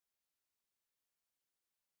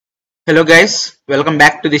Hello guys, welcome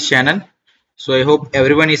back to this channel. So I hope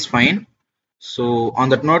everyone is fine. So on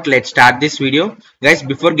that note, let's start this video. Guys,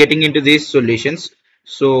 before getting into these solutions,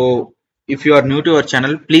 so if you are new to our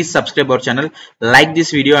channel, please subscribe our channel, like this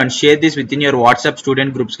video and share this within your WhatsApp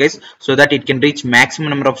student groups guys, so that it can reach maximum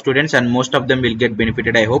number of students and most of them will get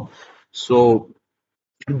benefited, I hope. So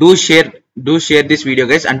do share this video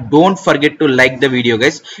guys, and don't forget to like the video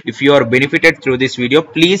guys. If you are benefited through this video,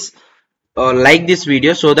 please like this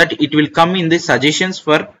video so that it will come in the suggestions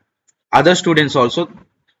for other students also,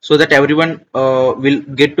 so that everyone will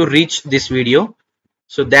get to reach this video.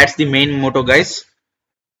 So that's the main motto guys.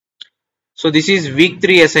 So this is week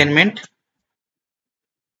 3 assignment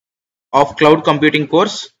of cloud computing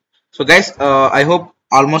course. So guys, I hope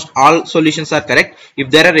almost all solutions are correct. If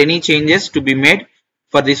there are any changes to be made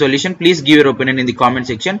for the solution, please give your opinion in the comment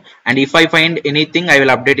section, and if I find anything, I will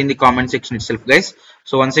update in the comment section itself guys.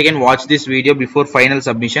 So once again, watch this video before final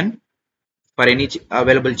submission for any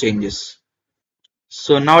available changes.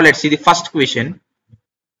 So now let's see the first question.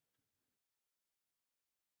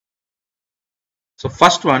 So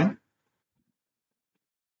first one,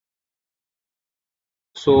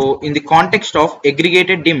 so in the context of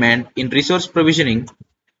aggregated demand in resource provisioning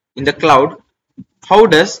in the cloud, how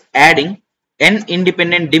does adding n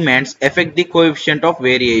independent demands affect the coefficient of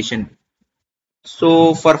variation?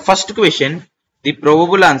 So for first question, the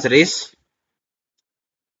probable answer is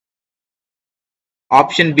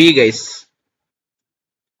option B guys.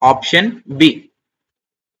 Option B.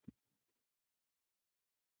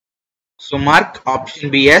 So mark option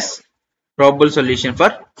B as probable solution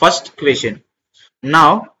for first question.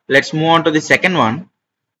 Now let's move on to the second one.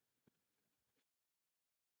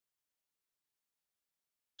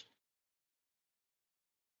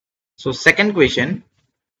 So second question.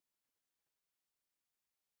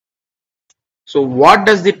 So what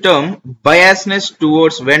does the term biasness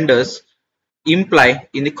towards vendors imply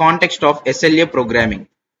in the context of SLA programming?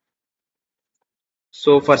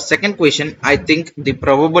 So for second question, I think the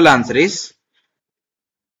probable answer is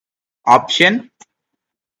option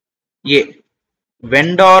A,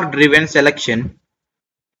 vendor driven selection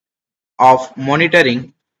of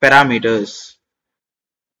monitoring parameters.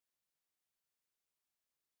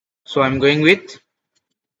 So I'm going with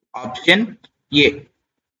option A.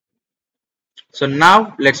 So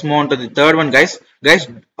now let's move on to the third one guys.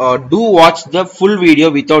 Do watch the full video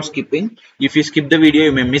without skipping. If you skip the video,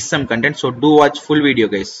 you may miss some content. So do watch full video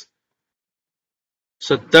guys.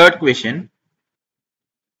 So third question.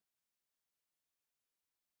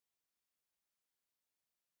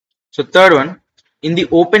 So third one, in the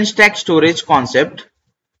OpenStack storage concept,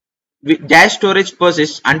 dash storage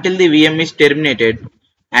persists until the VM is terminated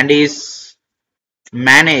and is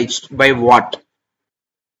managed by what?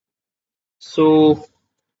 So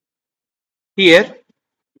here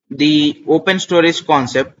the open storage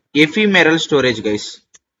concept, ephemeral storage guys.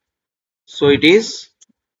 So it is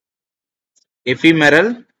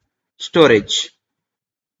ephemeral storage.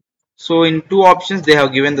 So in two options they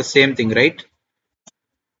have given the same thing, right?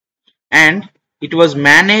 And it was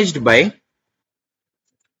managed by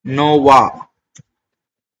Nova.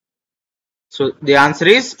 So the answer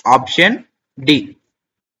is option D.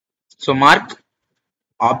 So mark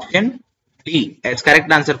option D as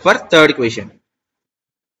correct answer for third question.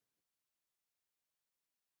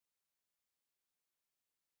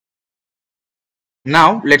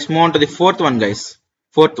 Now let's move on to the fourth one guys.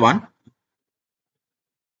 Fourth one.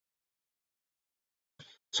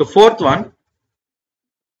 So fourth one,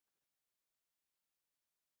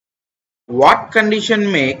 what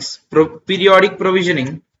condition makes periodic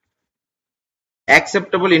provisioning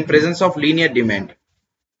acceptable in presence of linear demand?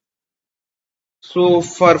 So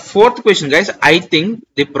for fourth question guys, I think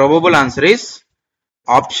the probable answer is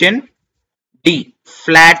option D,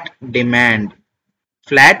 flat demand.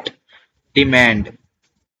 Flat demand.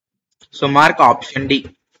 So mark option D.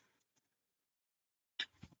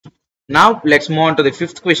 Now let's move on to the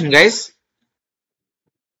fifth question guys.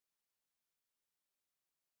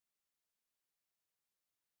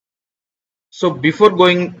 So before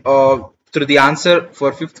going through the answer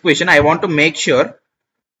for fifth question, I want to make sure.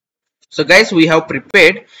 So guys, we have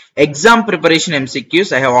prepared exam preparation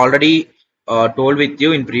MCQs. I have already told with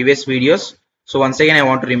you in previous videos. So once again, I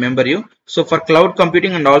want to remember you. So for cloud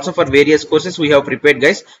computing and also for various courses, we have prepared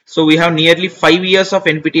guys. So we have nearly 5 years of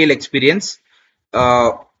NPTEL experience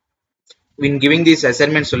in giving these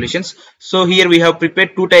assignment solutions. So here we have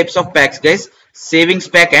prepared two types of packs guys, savings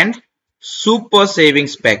pack and super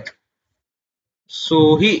savings pack.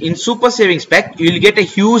 So in super savings pack, you will get a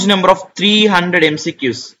huge number of 300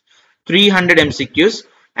 MCQs. 300 MCQs,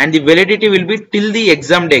 and the validity will be till the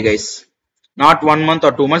exam day guys, not 1 month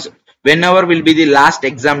or 2 months. whenever will be the last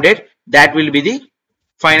exam date, that will be the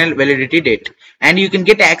final validity date. And you can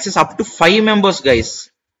get access up to 5 members,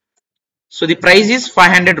 guys. So the price is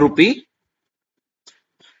 500 rupee,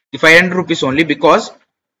 the 500 rupees only, because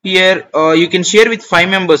here you can share with 5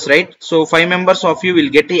 members, right? So 5 members of you will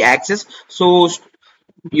get the access. So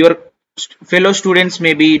your fellow students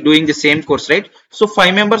may be doing the same course, right? So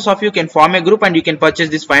 5 members of you can form a group and you can purchase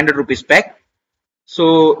this 500 rupees pack.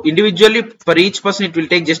 So individually for each person it will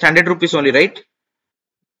take just 100 rupees only, right?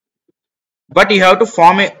 But you have to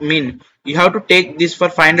form a you have to take this for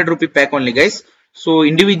 500 rupee pack only, guys. So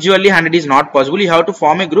individually 100 is not possible. You have to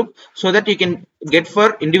form a group so that you can get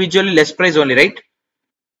for individually less price only, right?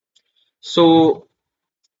 So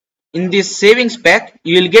in this savings pack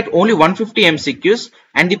you will get only 150 MCQs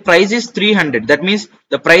and the price is 300. That means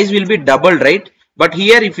the price will be double, right? But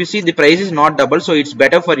here if you see, the price is not double, so it's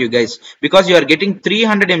better for you guys because you are getting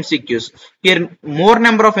 300 MCQs. Here more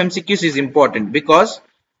number of MCQs is important, because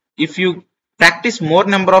if you practice more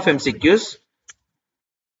number of MCQs,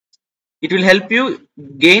 it will help you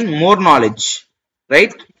gain more knowledge,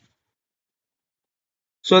 right?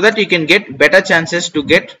 So that you can get better chances to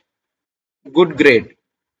get good grade.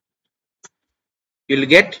 You'll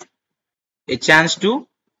get a chance to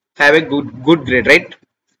have a good grade, right?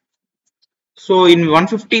 So in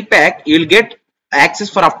 150 pack you will get access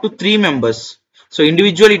for up to 3 members. So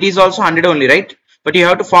individual it is also 100 only, right? But you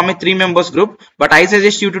have to form a 3 members group. But I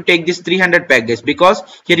suggest you to take this 300 pack, guys, because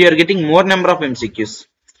here you are getting more number of MCQs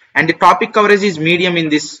and the topic coverage is medium in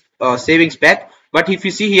this savings pack. But if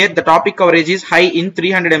you see here, the topic coverage is high in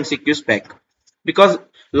 300 MCQs pack, because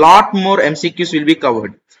lot more MCQs will be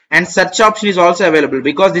covered. And search option is also available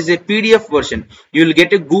because this is a PDF version. You will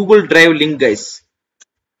get a Google Drive link, guys.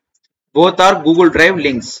 Both are Google Drive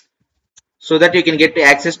links, so that you can get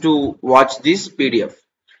access to watch this PDF,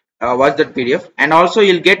 watch that PDF. And also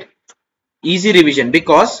you'll get easy revision,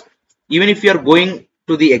 because even if you are going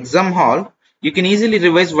to the exam hall, you can easily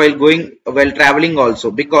revise while traveling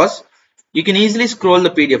also, because you can easily scroll the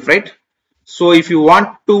PDF, right? So if you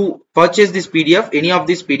want to purchase this PDF, any of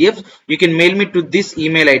these PDFs, you can mail me to this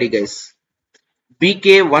email ID, guys,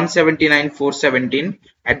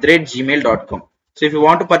 bk179417@gmail.com. So if you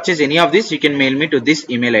want to purchase any of this, you can mail me to this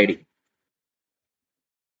email ID.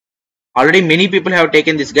 Already many people have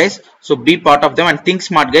taken this, guys, so be part of them and think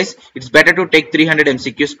smart, guys. It's better to take 300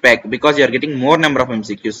 MCQs pack because you are getting more number of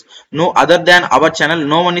MCQs. No other than our channel,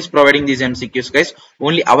 no one is providing these MCQs, guys.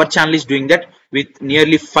 Only our channel is doing that with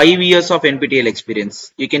nearly 5 years of NPTEL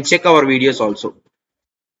experience. You can check our videos also.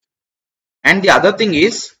 And the other thing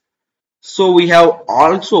is, so we have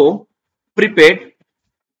also prepared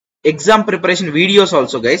exam preparation videos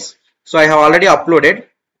also, guys. So I have already uploaded.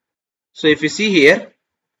 So if you see here,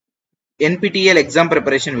 NPTEL exam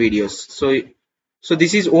preparation videos. So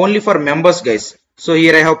this is only for members, guys. So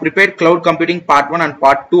here I have prepared cloud computing part 1 and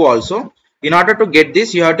part 2 also. In order to get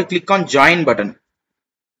this, you have to click on join button.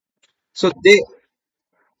 So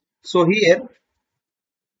here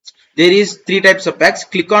there is 3 types of packs.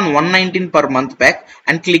 Click on 119 per month pack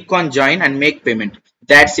and click on join and make payment.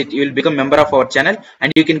 That's it. You will become member of our channel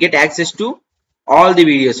and you can get access to all the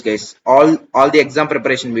videos, guys, all the exam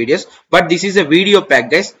preparation videos. But this is a video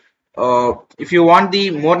pack, guys. If you want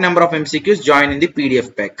the more number of MCQs, join in the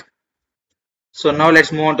PDF pack. So now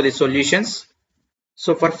let's move on to the solutions.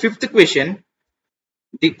 So for fifth question,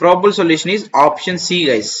 the probable solution is option C,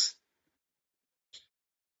 guys.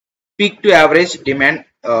 Peak to average demand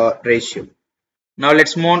ratio. Now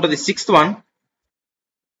let's move on to the sixth one.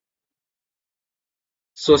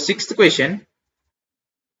 So sixth question,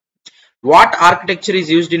 what architecture is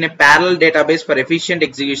used in a parallel database for efficient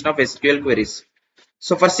execution of SQL queries?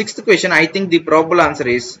 So for sixth question, I think the probable answer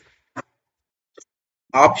is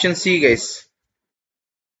option C, guys.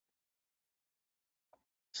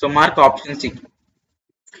 So mark option C.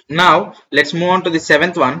 Now let's move on to the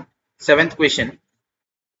seventh question.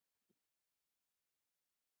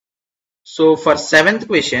 So for seventh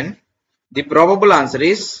question, the probable answer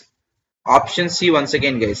is option C once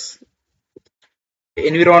again, guys.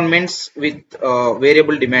 Environments with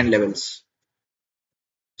variable demand levels.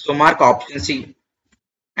 So mark option C.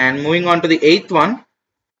 And moving on to the eighth one.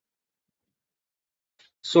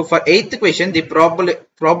 So for eighth question, the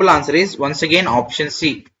probable answer is once again option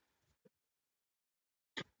C.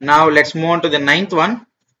 Now let's move on to the ninth one.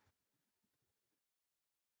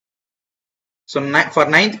 So for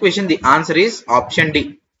ninth question, the answer is option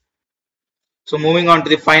D. So moving on to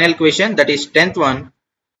the final question, that is 10th one.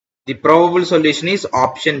 The probable solution is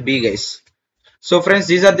option B, guys. So friends,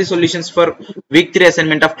 these are the solutions for week 3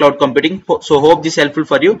 assignment of cloud computing. So hope this is helpful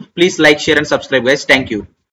for you. Please like, share and subscribe, guys. Thank you.